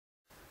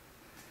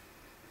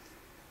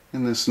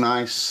In this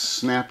nice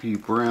snappy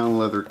brown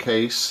leather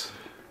case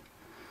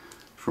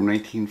from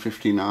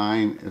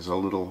 1959 is a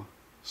little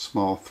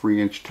small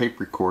 3-inch tape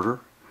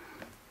recorder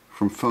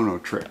from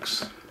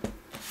Phono-TRIX.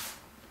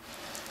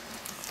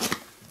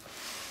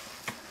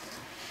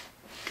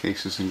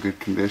 Case is in good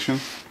condition.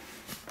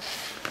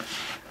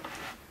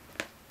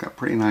 Got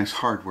pretty nice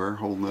hardware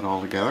holding it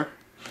all together.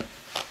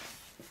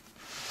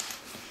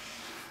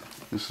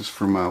 This is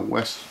from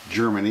West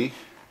Germany,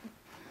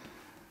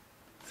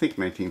 I think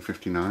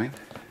 1959.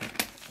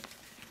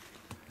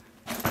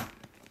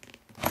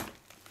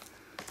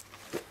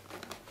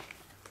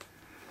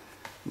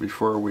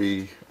 Before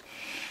we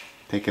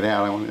take it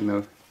out, I want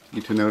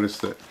you to notice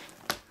that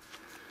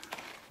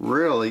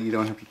really you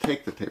don't have to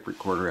take the tape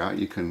recorder out.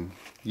 You can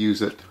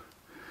use it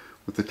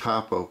with the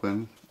top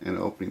open and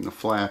opening the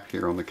flap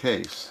here on the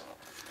case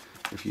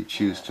if you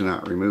choose to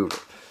not remove it.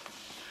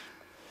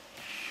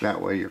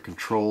 That way your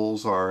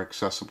controls are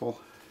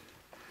accessible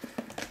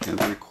and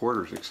the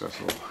recorder is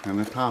accessible, and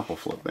the top will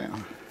flip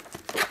down.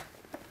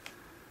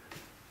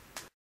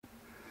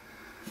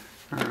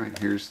 Alright,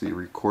 here's the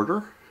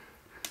recorder.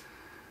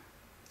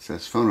 It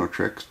says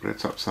Phono-TRIX, but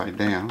it's upside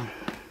down.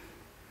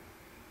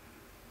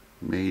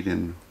 Made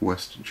in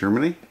West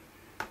Germany.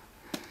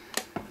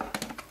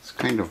 It's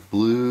kind of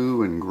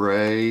blue and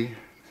gray.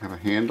 Have a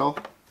handle.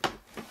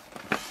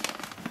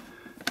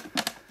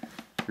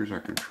 Here's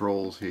our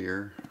controls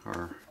here.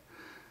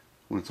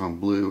 When it's on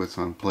blue, it's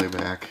on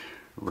playback.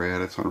 Red,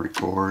 it's on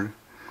record.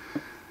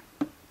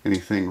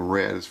 Anything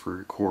red is for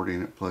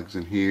recording. It plugs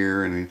in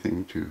here. And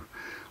anything to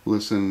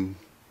listen,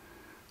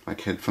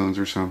 like headphones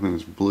or something,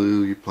 is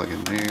blue. You plug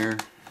in there.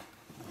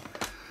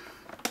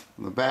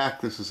 On the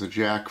back, this is a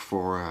jack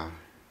for a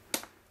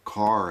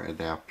car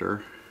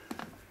adapter.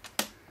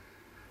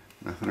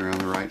 Nothing around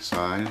the right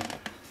side.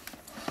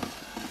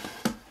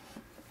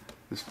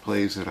 This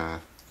plays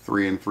at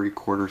 3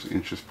 3/4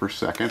 inches per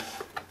second.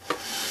 Let's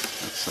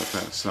set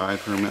that aside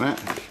for a minute.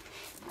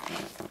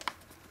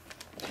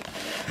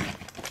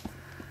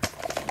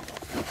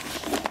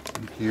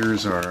 And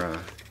here's our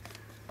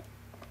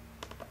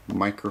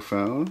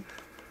microphone.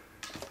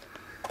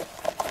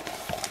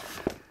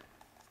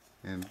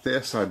 And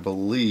this, I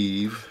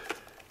believe,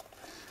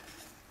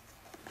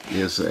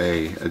 is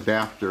a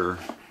adapter.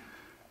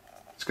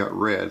 It's got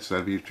red, so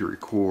that'd be to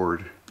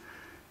record.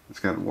 It's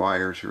got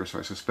wires here, so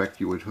I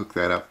suspect you would hook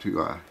that up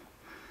to a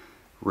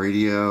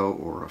radio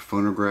or a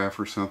phonograph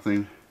or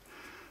something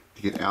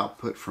to get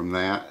output from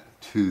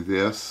that to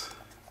this.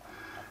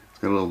 It's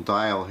got a little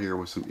dial here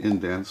with some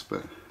indents,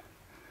 but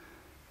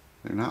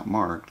they're not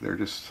marked. They're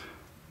just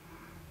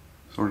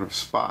sort of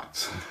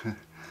spots.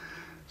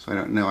 So I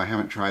don't know. I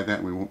haven't tried that,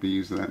 and we won't be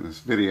using that in this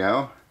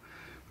video.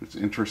 But it's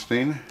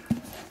interesting.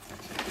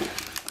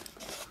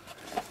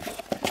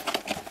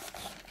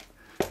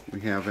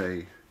 We have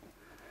a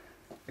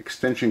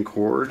extension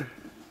cord,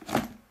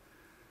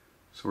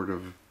 sort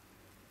of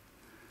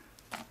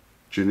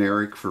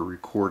generic for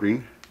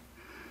recording,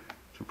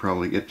 to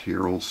probably get to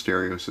your old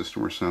stereo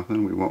system or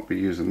something. We won't be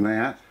using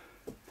that.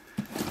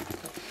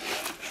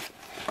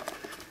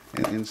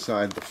 And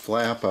inside the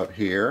flap up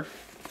here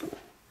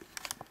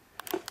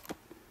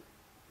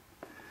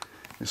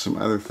is some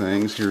other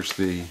things. Here's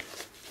the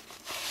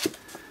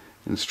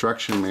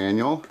instruction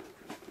manual.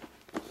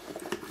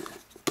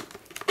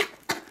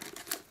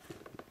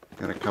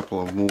 Got a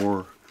couple of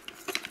more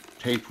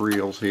tape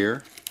reels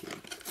here.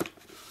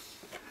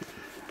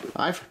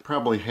 I've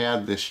probably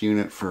had this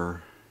unit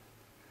for,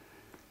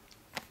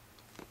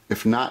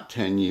 if not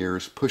 10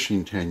 years,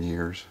 pushing 10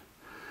 years.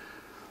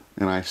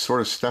 And I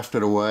sort of stuffed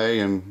it away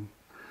and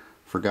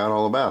forgot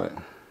all about it.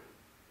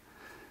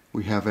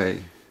 We have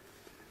a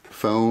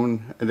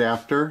phone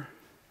adapter,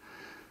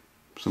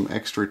 some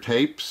extra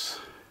tapes,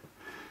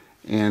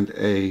 and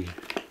a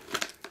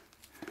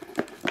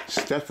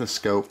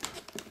stethoscope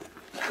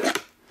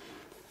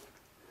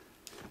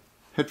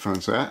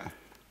headphone set.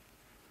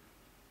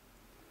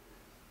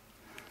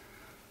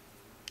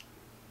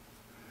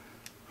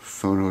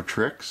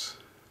 Phono-TRIX.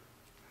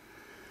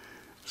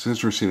 It's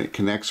interesting, it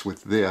connects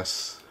with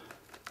this.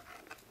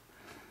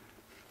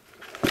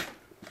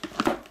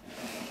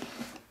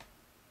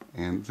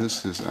 And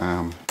this is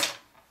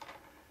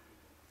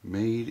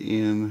made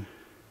in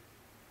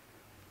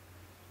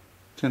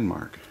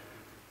Denmark.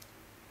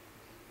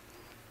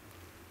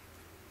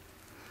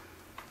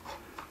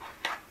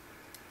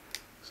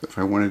 So if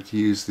I wanted to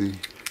use the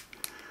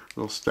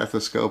little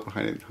stethoscope,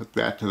 I didn't hook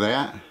that to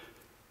that.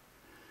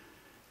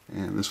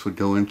 And this would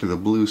go into the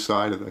blue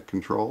side of the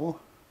control.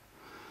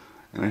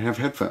 And I have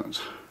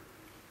headphones.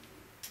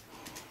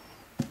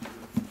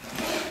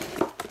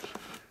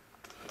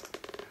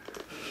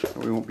 So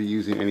we won't be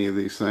using any of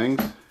these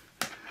things.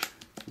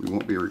 We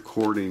won't be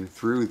recording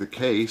through the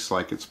case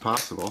like it's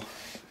possible.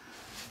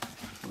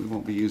 We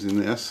won't be using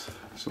this.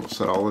 So we'll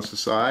set all this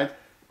aside.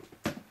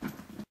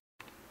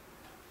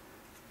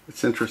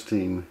 It's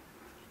interesting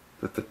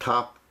that the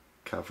top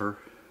cover,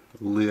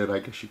 the lid I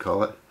guess you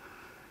call it,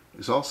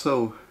 is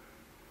also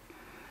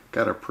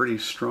got a pretty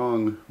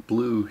strong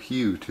blue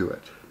hue to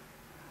it.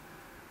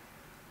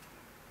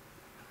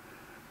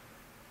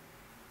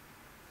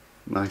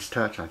 Nice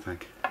touch, I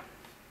think.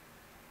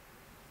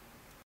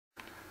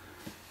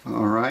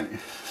 Alright,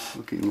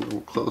 looking a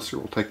little closer,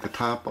 we'll take the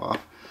top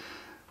off.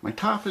 My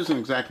top isn't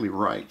exactly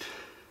right.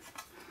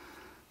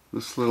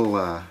 This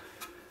little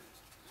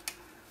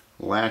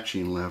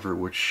latching lever,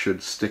 which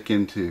should stick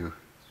into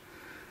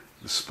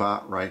the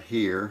spot right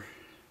here,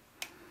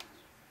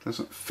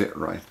 doesn't fit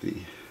right.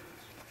 The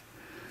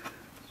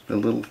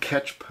little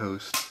catch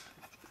post,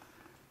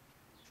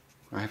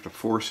 I have to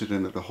force it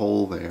into the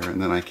hole there,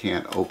 and then I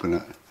can't open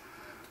it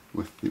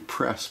with the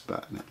press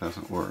button. It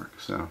doesn't work.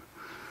 So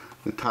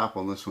the top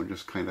on this one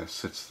just kind of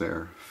sits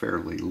there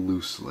fairly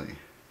loosely.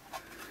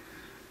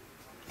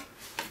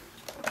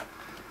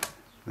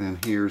 Then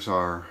here's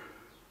our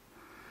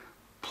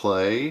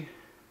play,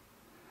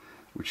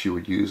 which you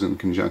would use in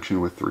conjunction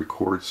with the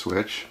record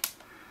switch.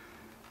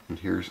 And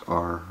here's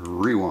our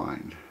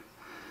rewind.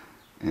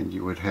 And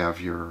you would have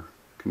your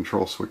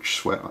control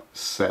switch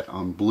set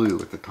on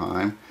blue at the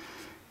time.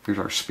 Here's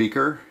our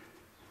speaker.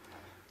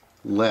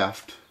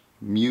 Left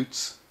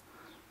mutes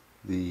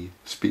the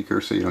speaker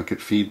so you don't get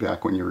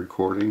feedback when you're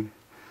recording.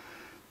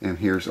 And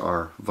here's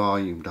our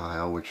volume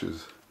dial, which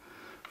is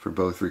for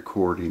both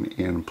recording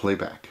and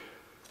playback.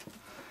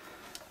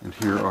 And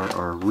here are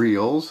our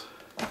reels.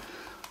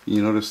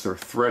 You notice they're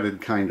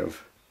threaded kind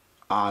of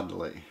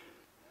oddly.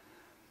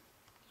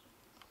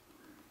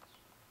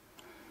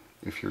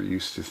 If you're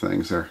used to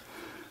things,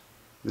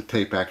 the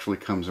tape actually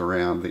comes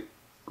around the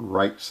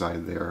right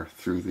side there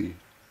through the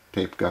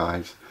tape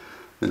guides,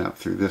 then up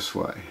through this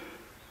way.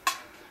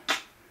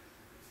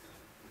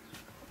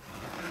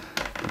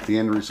 But the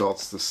end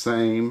result's the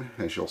same,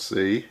 as you'll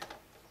see.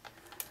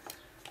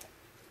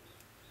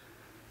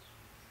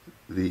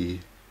 The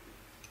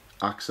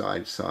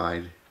oxide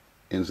side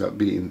ends up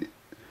being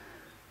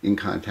in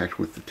contact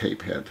with the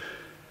tape head.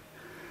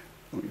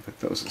 Let me put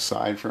those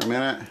aside for a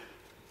minute.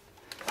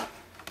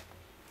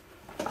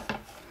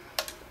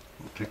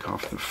 We'll take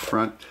off the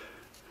front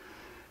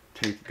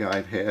tape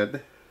guide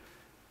head.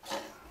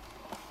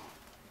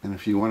 And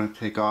if you want to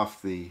take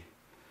off the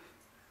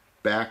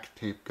back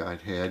tape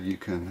guide head, you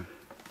can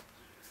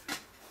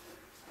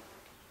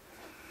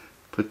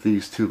put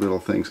these two little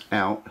things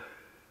out.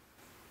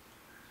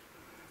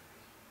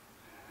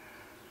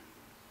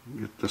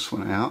 Get this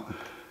one out.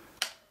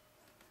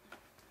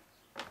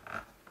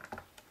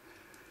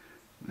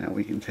 Now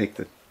we can take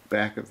the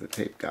back of the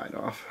tape guide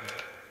off.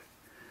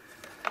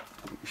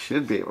 We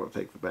should be able to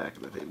take the back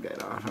of the tape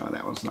guide off. Oh,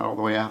 that one's not all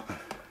the way out.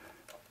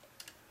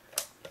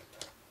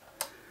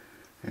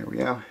 There we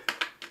go.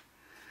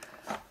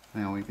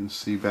 Now we can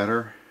see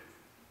better.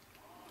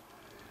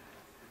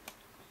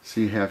 So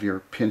you have your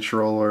pinch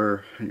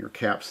roller and your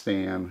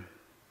capstan,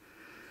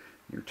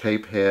 your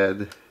tape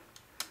head,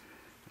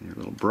 your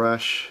little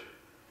brush,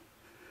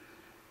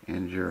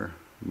 and your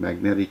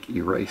magnetic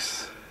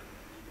erase.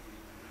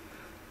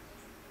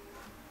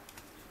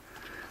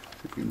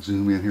 We can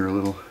zoom in here a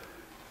little,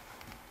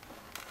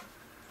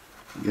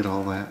 get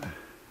all that.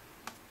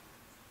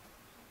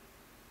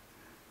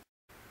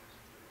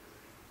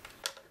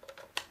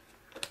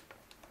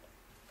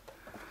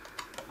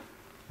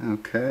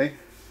 Okay.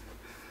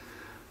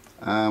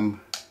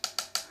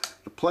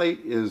 The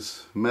plate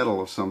is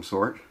metal of some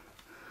sort,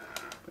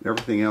 but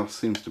everything else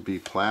seems to be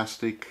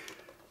plastic,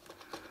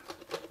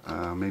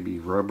 maybe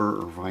rubber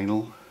or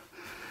vinyl.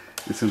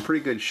 It's in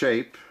pretty good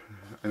shape.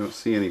 I don't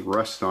see any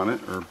rust on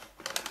it or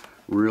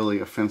really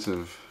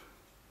offensive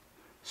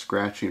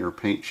scratching or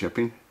paint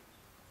chipping.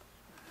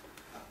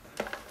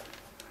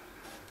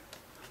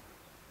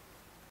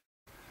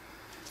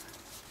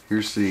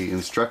 Here's the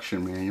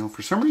instruction manual.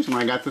 For some reason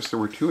when I got this, there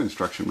were two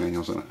instruction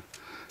manuals in it.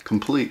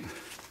 Complete.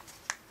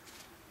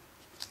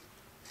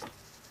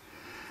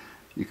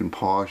 You can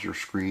pause your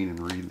screen and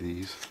read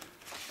these.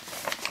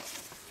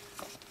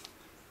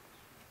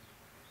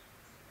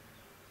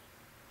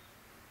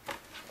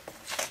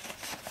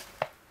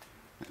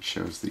 It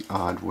shows the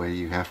odd way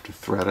you have to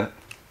thread it,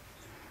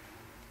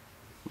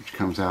 which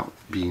comes out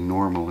being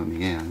normal in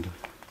the end.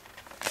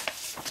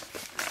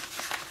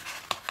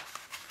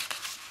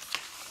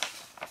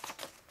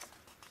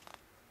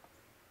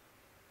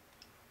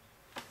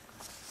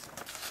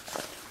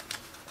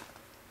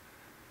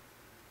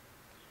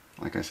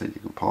 Like I said,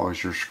 you can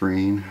pause your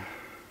screen.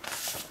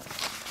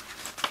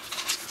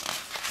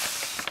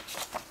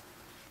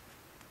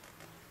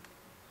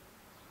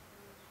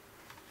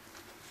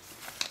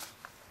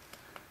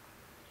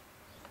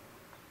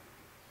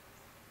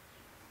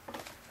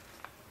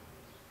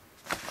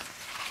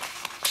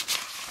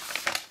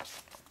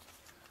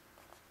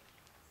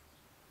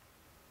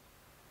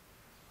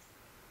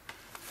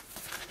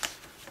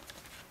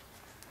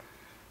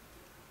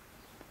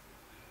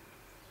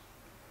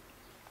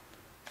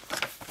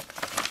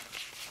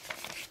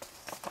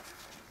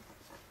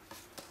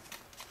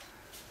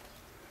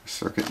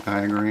 Circuit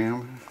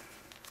diagram.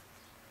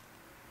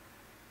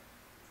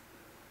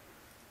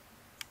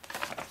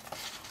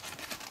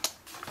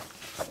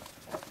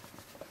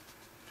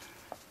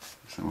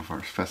 Some of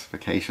our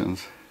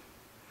specifications.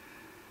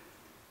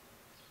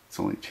 It's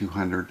only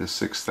 200 to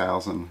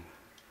 6,000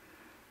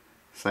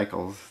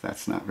 cycles.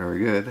 That's not very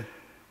good.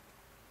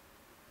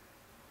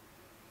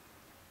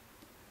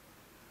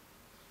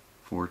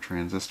 4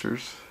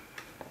 transistors.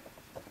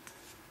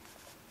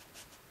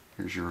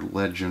 Here's your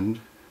legend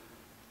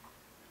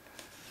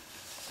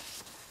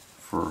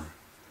for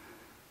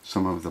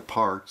some of the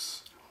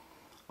parts,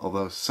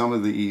 although some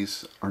of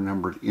these are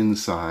numbered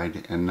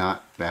inside and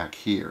not back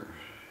here.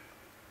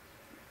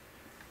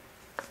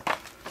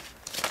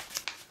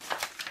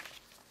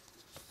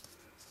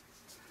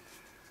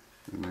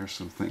 And there's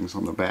some things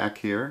on the back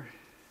here.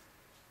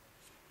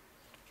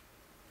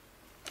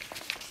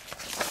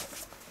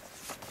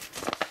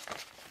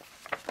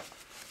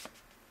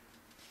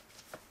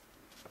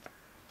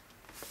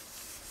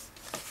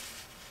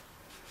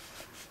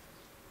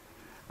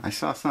 I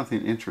saw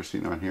something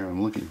interesting on here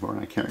I'm looking for, and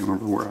I can't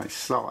remember where I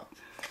saw it.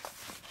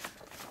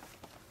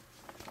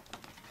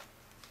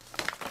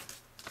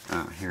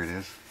 Ah, here it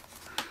is.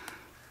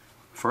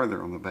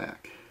 Farther on the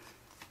back.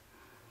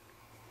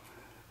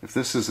 If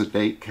this is a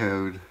date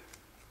code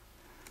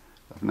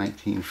of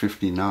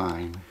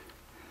 1959,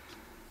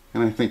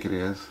 and I think it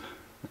is,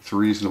 it's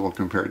reasonable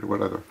compared to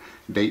what other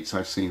dates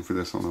I've seen for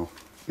this on the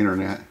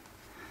internet.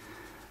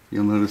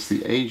 You'll notice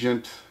the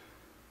agent,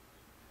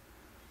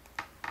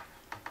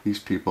 these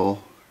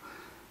people,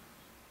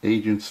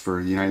 agents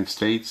for the United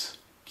States,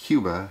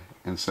 Cuba,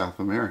 and South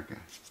America.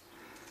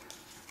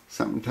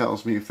 Something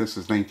tells me if this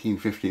is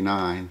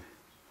 1959,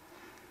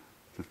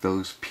 that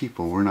those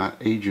people were not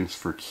agents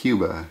for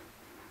Cuba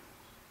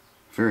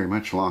very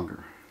much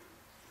longer.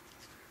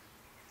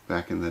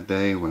 Back in the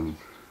day when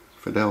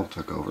Fidel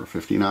took over,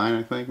 59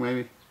 I think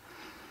maybe.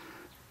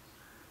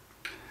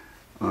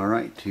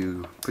 Alright,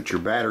 to put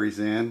your batteries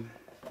in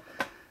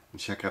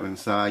and check out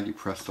inside, you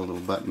press the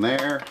little button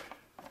there.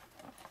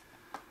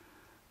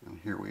 And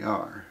here we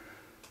are,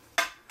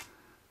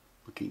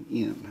 looking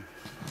in.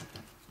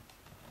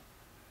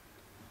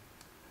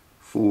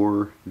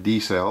 4 D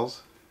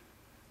cells.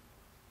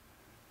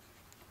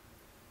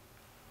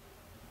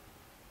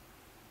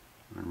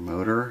 Our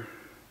motor,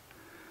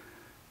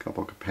 a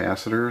couple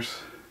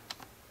capacitors.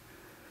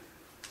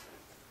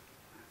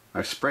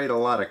 I've sprayed a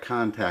lot of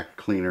contact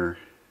cleaner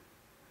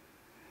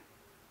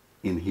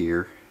in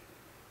here,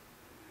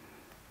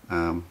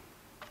 down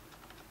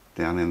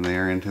in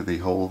there into the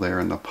hole there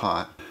in the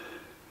pot.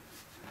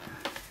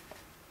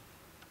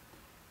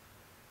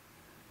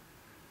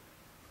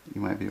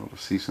 You might be able to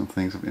see some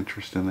things of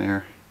interest in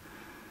there.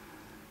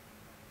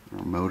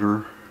 Our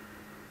motor.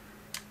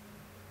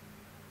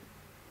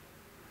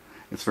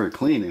 It's very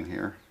clean in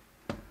here.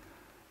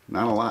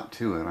 Not a lot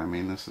to it. I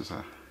mean, this is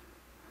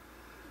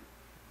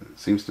it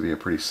seems to be a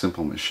pretty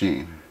simple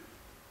machine.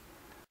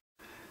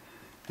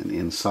 And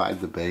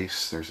inside the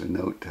base there's a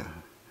note to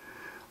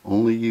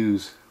only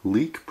use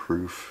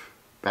leak-proof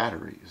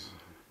batteries.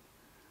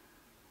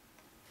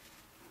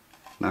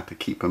 Not to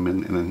keep them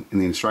in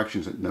the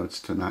instructions, it notes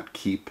to not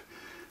keep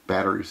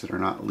batteries that are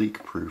not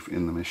leak-proof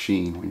in the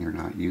machine when you're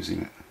not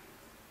using it.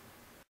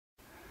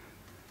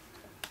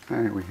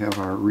 Alright, we have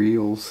our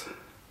reels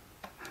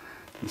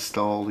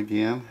installed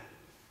again.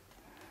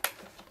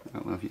 I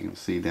don't know if you can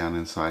see down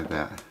inside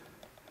that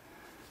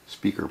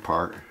speaker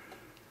part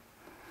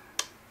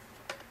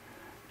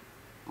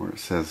where it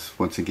says,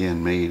 once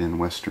again, made in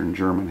Western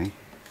Germany.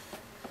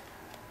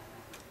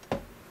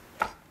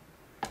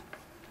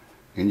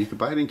 And you could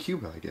buy it in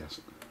Cuba, I guess.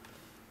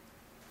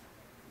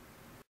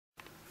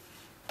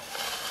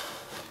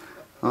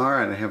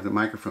 Alright, I have the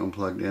microphone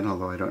plugged in,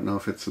 although I don't know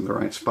if it's in the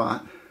right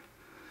spot.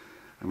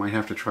 I might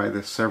have to try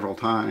this several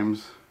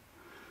times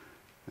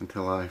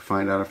until I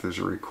find out if there's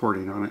a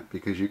recording on it,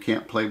 because you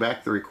can't play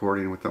back the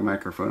recording with the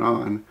microphone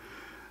on.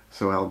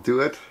 So I'll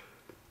do it,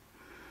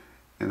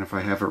 and if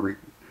I have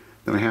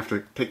then I have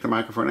to take the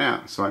microphone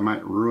out, so I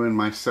might ruin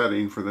my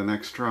setting for the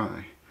next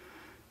try.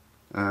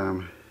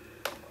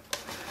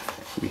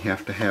 We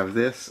have to have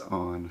this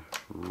on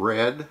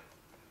red.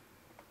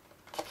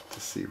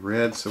 Let's see,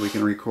 red, so we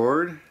can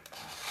record.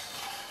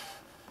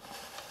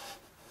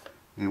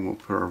 And we'll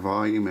put our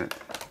volume at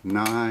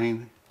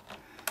 9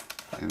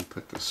 and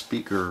put the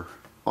speaker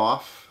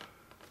off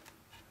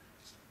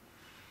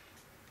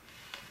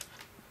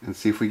and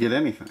see if we get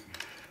anything.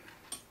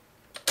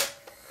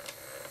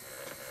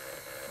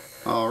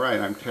 Alright,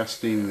 I'm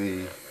testing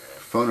the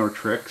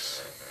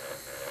Phono-TRIX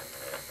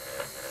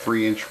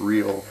 3-inch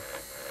reel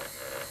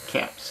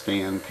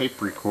capstan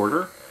tape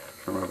recorder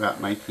from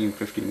about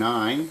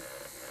 1959.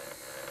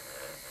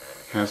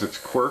 Has its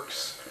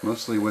quirks,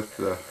 mostly with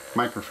the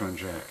microphone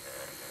jack.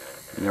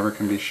 You never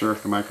can be sure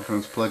if the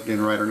microphone's plugged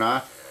in right or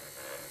not.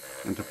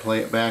 And to play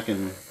it back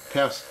and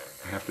test,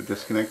 I have to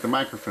disconnect the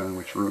microphone,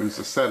 which ruins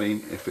the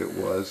setting if it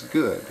was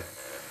good.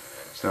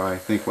 So I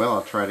think, well,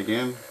 I'll try it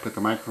again, put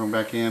the microphone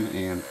back in,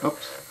 and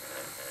oops,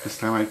 this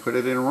time I put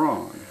it in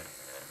wrong.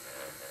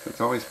 So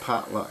it's always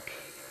pot luck.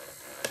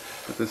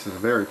 But this is a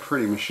very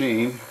pretty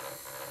machine.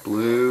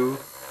 Blue,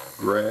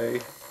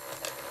 gray,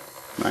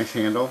 nice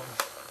handle.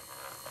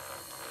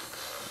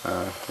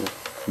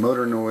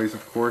 Motor noise,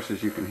 of course,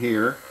 as you can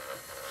hear.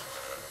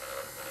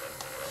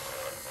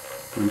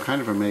 I'm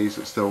kind of amazed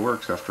it still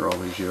works after all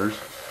these years.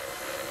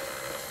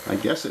 I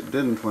guess it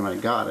didn't when I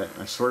got it.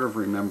 I sort of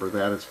remember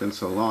that. It's been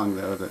so long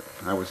though that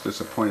I was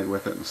disappointed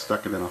with it and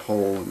stuck it in a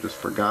hole and just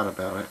forgot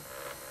about it.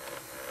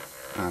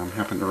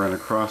 Happened to run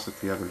across it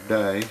the other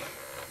day.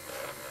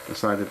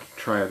 Decided to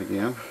try it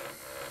again.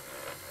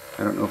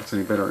 I don't know if it's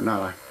any better or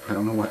not. I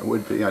don't know why it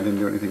would be. I didn't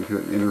do anything to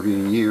it in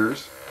intervening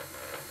years.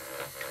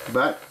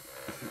 But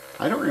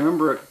I don't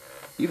remember it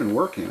even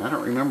working. I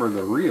don't remember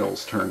the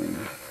reels turning.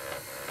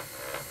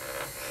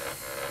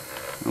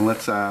 Well,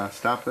 let's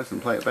stop this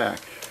and play it back.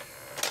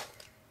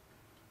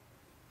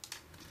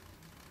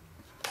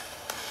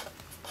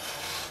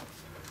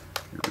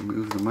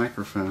 Remove the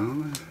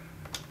microphone.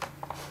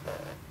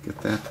 Get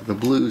that to the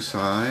blue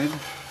side.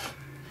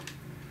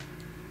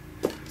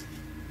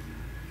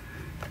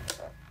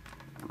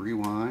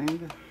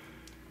 Rewind.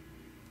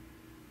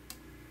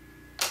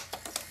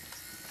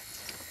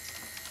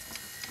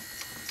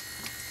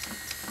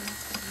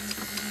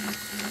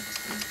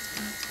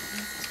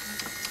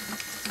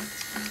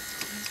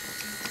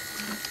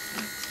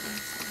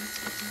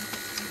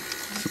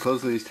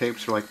 Supposedly these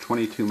tapes are like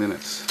 22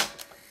 minutes.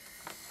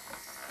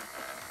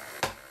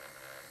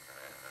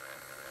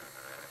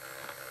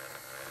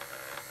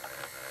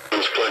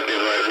 It's plugged in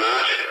right or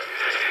not.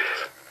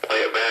 Play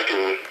it back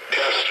and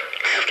test.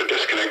 I have to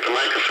disconnect the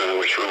microphone,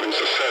 which ruins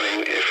the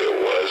setting if it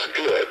was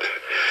good.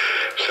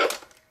 So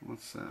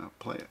let's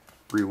play it.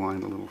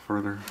 Rewind a little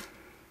further.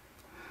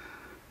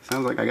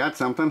 Sounds like I got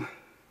something.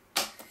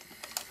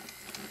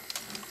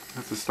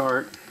 That's a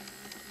start.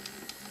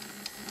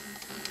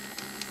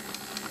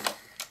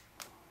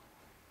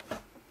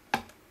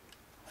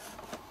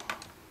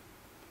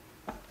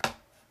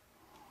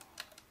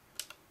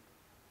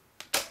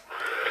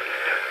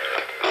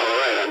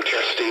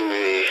 Testing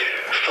the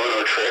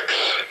Phono-TRIX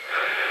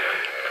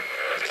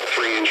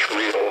 3-inch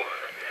reel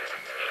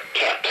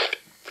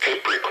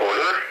tape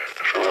recorder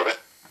from about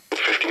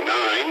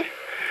 59.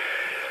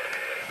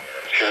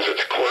 Has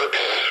its quirks,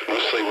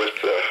 mostly with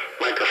the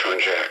microphone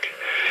jack.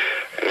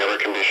 I never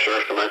can be sure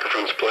if the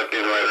microphone's plugged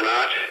in right or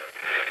not.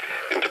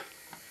 And to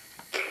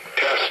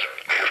test,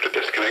 I have to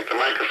disconnect the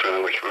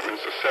microphone, which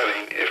ruins the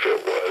setting if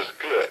it was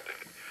good.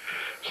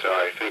 So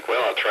I think,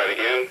 well, I'll try it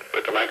again,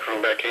 put the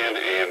microphone back in,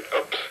 and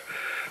oops.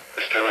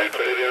 This time I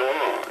put it in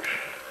wrong.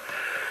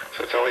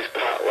 So it's always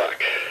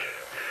potluck.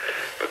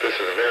 But this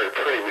is a very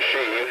pretty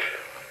machine.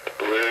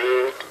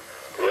 Blue,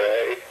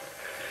 gray,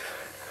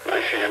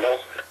 nice handle.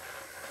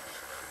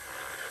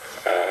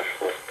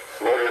 With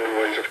motor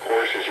noise, of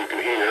course, as you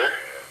can hear.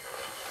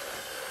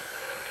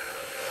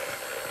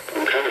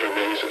 I'm kind of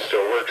amazed it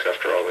still works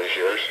after all these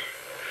years.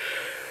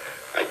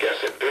 I guess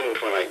it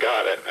didn't when I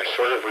got it. I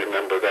sort of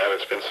remember that.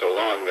 It's been so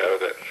long, though,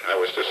 that I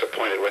was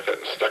disappointed with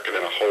it and stuck it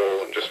in a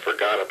hole and just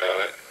forgot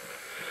about it.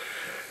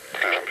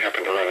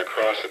 Happened to run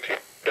across it the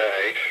other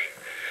day.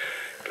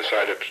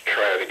 Decided to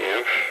try it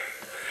again.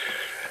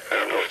 I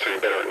don't know if it's any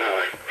better or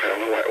not. I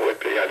don't know why it would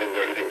be. I didn't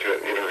do anything to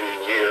it in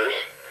intervening years.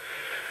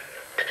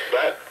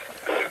 But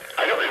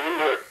I don't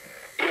remember it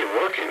even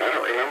working. I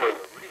don't remember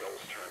the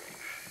reels turning.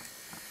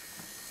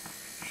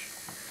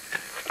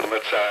 So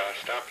let's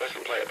stop this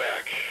and play it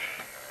back.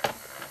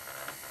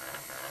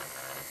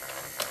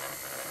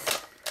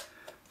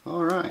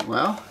 Alright,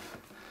 well,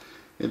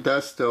 it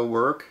does still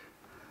work.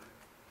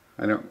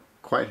 I don't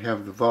quite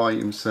have the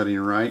volume setting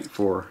right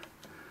for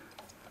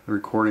the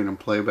recording and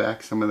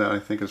playback. Some of that I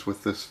think is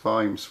with this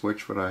volume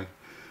switch,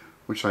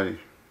 which I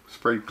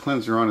sprayed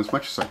cleanser on as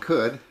much as I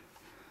could.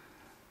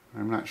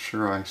 I'm not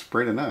sure I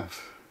sprayed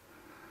enough,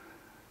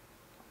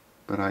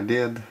 but I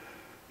did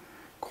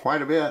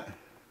quite a bit.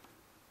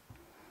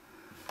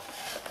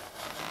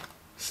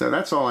 So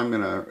that's all I'm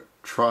going to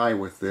try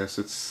with this.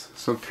 It's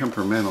so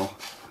temperamental.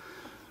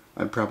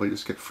 I'd probably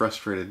just get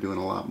frustrated doing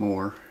a lot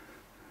more.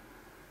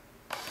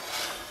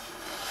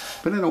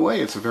 But in a way,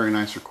 it's a very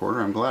nice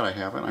recorder. I'm glad I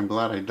have it. I'm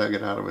glad I dug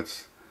it out of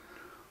its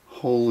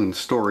hole in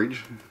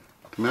storage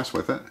to mess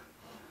with it.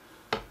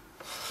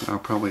 I'll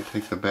probably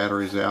take the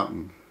batteries out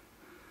and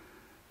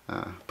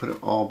put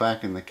it all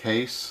back in the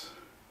case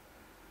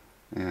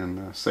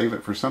and save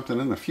it for something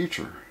in the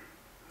future.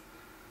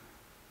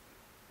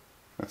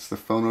 That's the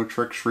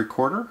Phono-TRIX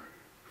recorder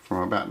from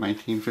about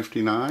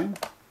 1959.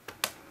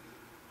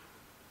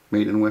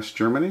 Made in West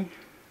Germany.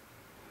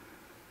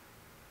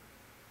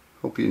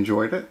 Hope you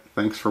enjoyed it.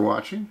 Thanks for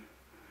watching.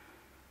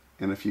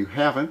 And if you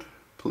haven't,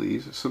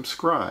 please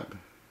subscribe.